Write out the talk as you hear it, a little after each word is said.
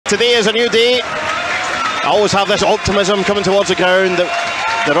today is a new day. I always have this optimism coming towards the ground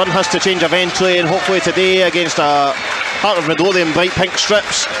that the run has to change eventually, and hopefully today against a Heart of Midlothian bright pink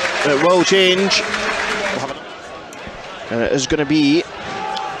strips it will change. And it is going to be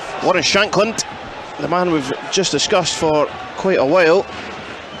Warren Shankland, the man we've just discussed for quite a while,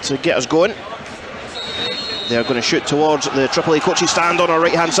 to get us going. They're going to shoot towards the Triple A coaching stand on our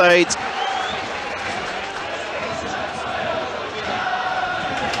right hand side.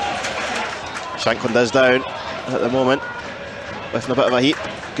 Shankland is down at the moment, lifting a bit of a heap.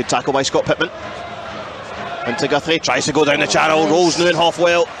 Good tackle by Scott Pittman. Into Guthrie, tries to go down the channel, rolls new and half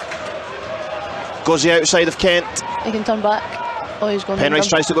well. Goes the outside of Kent. He can turn back. Oh, he's going. Penrice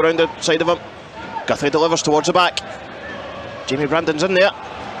tries to go round the side of him. Guthrie delivers towards the back. Jamie Brandon's in there.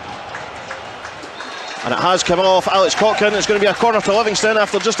 And it has come off Alex Cochrane. It's going to be a corner to Livingston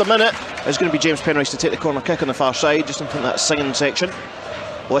after just a minute. It's going to be James Penrice to take the corner kick on the far side, just in front of that singing section.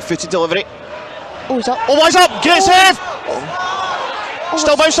 Left-footed delivery. Oh, he's up. Oh, he's up! Great save!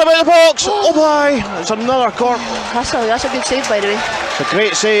 Still bouncing about the box. Oh my! It's another corner. That's a good save, by the way. It's a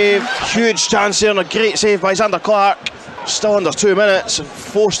great save. Huge chance here, and a great save by Xander Clark. Still under 2 minutes.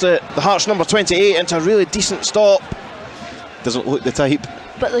 Forced the Hearts number 28 into a really decent stop. Doesn't look the type.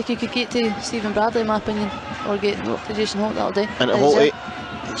 But like you could get to Stephen Bradley, in my opinion, or get to Jason Holt, that'll do. Into Holty.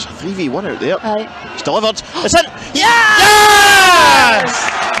 It's a 3v1 out there. Aye. It's delivered. It's in. Yes!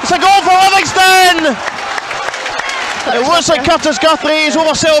 It's a goal for Livingston! It looks like Kurtis Guthrie is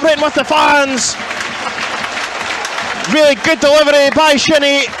over celebrating with the fans. Really good delivery by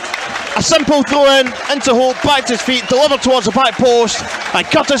Shinnie. A simple throw in into Holt, back to his feet, delivered towards the back post, and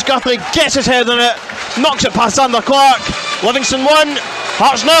Kurtis Guthrie gets his head on it, knocks it past Xander Clark. Livingston 1,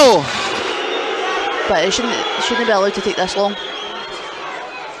 Hearts 0. But it shouldn't be allowed to take this long.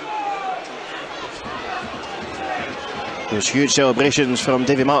 There's huge celebrations from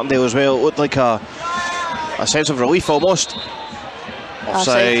Davy Martindale as well. It looked like a sense of relief almost.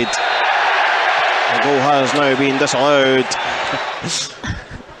 Offside. The goal has now been disallowed.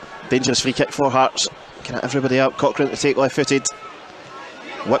 Dangerous free kick for Hearts. Kind of everybody up. Cochrane to take left-footed.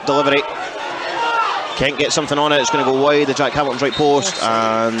 Whip delivery. Kent gets something on it. It's going to go wide. The Jack Hamilton's right post,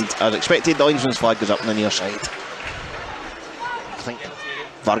 and as expected, the linesman's flag goes up on the near side. I think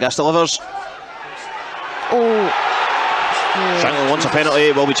Vargas delivers. Oh. Shankland wants a penalty.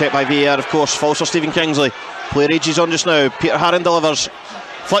 It will be checked by VAR, of course. False for Stephen Kingsley. Player ages on just now. Peter Harron delivers.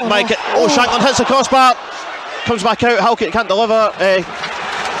 Flick back. Shankland hits the crossbar. Comes back out. Halkett can't deliver.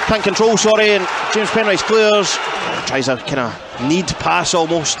 Can't control, sorry. And James Penrice clears. Tries a kind of need pass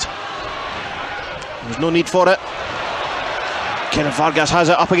almost. There's no need for it. Kenneth Vargas has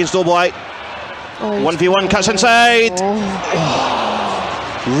it up against O'Bly. 1v1, cuts inside.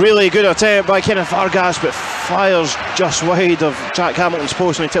 Really good attempt by Kenneth Vargas, but fires just wide of Jack Hamilton's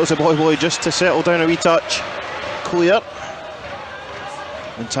post, and he tells the boy just to settle down a wee touch. Clear.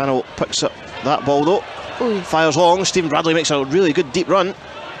 Montano picks up that ball though. Fires long. Stephen Bradley makes a really good deep run.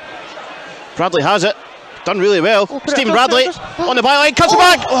 Bradley has it. Done really well. Stephen Bradley on the byline, cuts it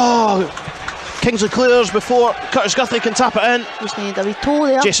back. Kingsley clears before Kurtis Guthrie can tap it in. Just need a wee toe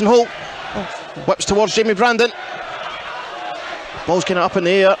there. Jason Holt whips towards Jamie Brandon. Ball's kind of up in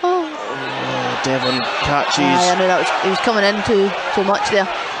the air. Devlin catches. I know that he was coming in too much there.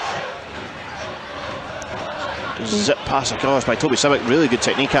 Zip pass across by Toby Simic. Really good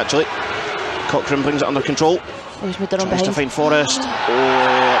technique actually. Cochrane brings it under control. He's moved around Tries behind. to find Forrest.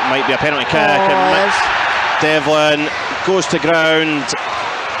 It might be a penalty kick. Devlin goes to ground.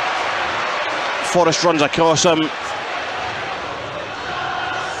 Forrest runs across him.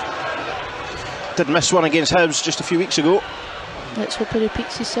 Did miss one against Hibs just a few weeks ago. Let's hope he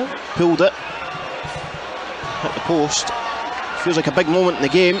repeats himself. Pulled it. Hit the post. Feels like a big moment in the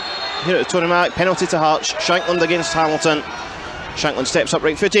game. Here at the Tony Mac. Penalty to Hearts. Shankland against Hamilton. Shankland steps up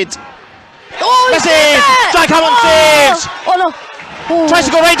right-footed. Misses! Jack Hamilton saves! Oh no! Tries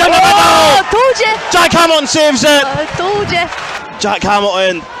to go right down the middle! I told you! Jack Hamilton saves it! I told you! Jack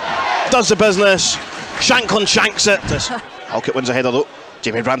Hamilton does the business. Shankland shanks it. Halkett wins a header though.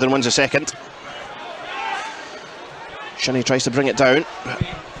 Jamie Brandon wins a second. Shinnie tries to bring it down.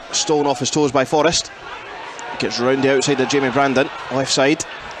 Stolen off his toes by Forrest. Gets round the outside of Jamie Brandon. Left side.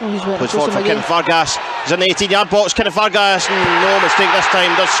 Plays forward for Kenneth Vargas. He's in the 18-yard box. Kenneth Vargas, no mistake this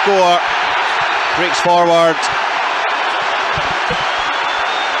time, does score. Breaks forward.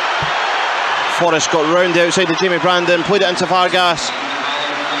 Forrest got round the outside of Jamie Brandon, played it into Vargas.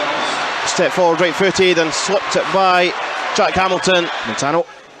 Stepped forward right-footed and slipped it by Jack Hamilton. Montano.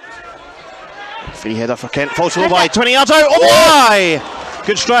 Free header for Kent. Falls low by 20 yards out. Oh my!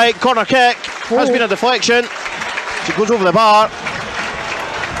 Good strike. Corner kick. Has been a deflection. She goes over the bar.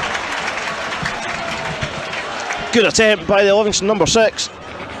 Good attempt by the Livingston number 6.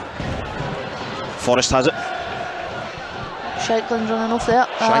 Forrest has it. Shankland's running off there.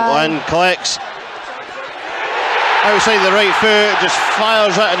 Shankland collects. Outside the right foot, just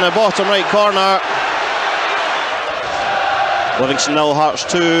fires it in the bottom right corner. Livingston 0, Hearts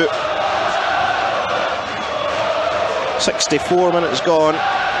 2. 64 minutes gone.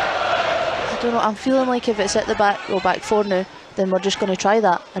 I don't know, I'm feeling like if it's at the back, well, back 4 now, then we're just going to try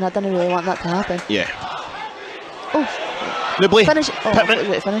that, and I didn't really want that to happen. Yeah. Oh. Newbley. Finish. Oh,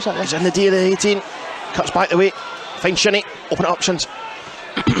 Pittman. finish that. He's in the D of the 18. Cuts back the way. Finds Shinnie. Open options.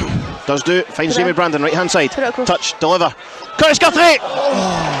 Does do. Finds Jamie Brandon, right hand side. Touch. Deliver. Kurtis Guthrie.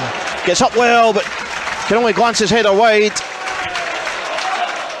 Oh. Gets up well, but can only glance his header wide.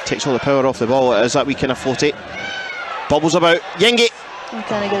 Takes all the power off the ball. It is that wee kind of floaty. Bubbles about. Yengi.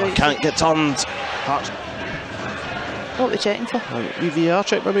 Can't get turned. Hearts. What are we checking for? VAR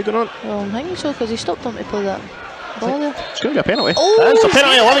check maybe going on? Well, I'm thinking so, because he stopped him to play that ball there. It's going to be a penalty. Oh, it's a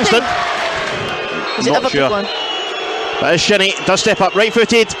penalty at Livingston. Is it ever sure. One? But as Shinnie does step up, right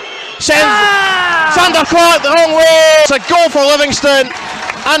footed. Sends Sander Clark the wrong way. It's a goal for Livingston.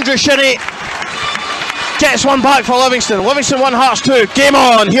 Andrew Shinnie gets one back for Livingston. Livingston 1, Hearts 2. Game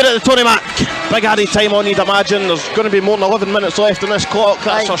on here at the Tony Mac. Big added time on, you'd imagine. There's going to be more than 11 minutes left on this clock,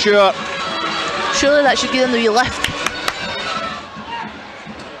 that's for sure. Surely that should give them the wee lift.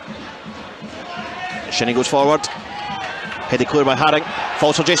 Shinnie goes forward. Headed clear by Haring.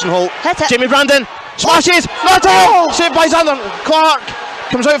 Falls for Jason Holt. Jamie Brandon smashes. Not at all. Saved by Sander Clark.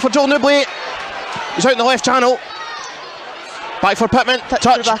 Comes out for Joel Newbley. He's out in the left channel. Back for Pittman.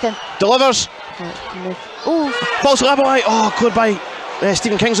 Touch. Back in. Delivers. Oh. Falls to Laboy. Oh, cleared by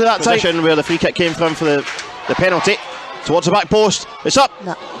Stephen Kingsley that time. Where the free kick came from for the penalty. Towards the back post. It's up.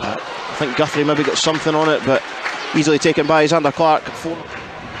 Nah. I think Guthrie maybe got something on it, but easily taken by Sander Clark.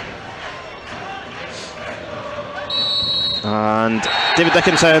 And David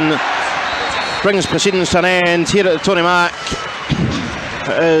Dickinson brings proceedings to an end here at the Tony Mac.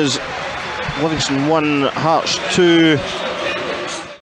 It is Livingston 1, Hearts 2.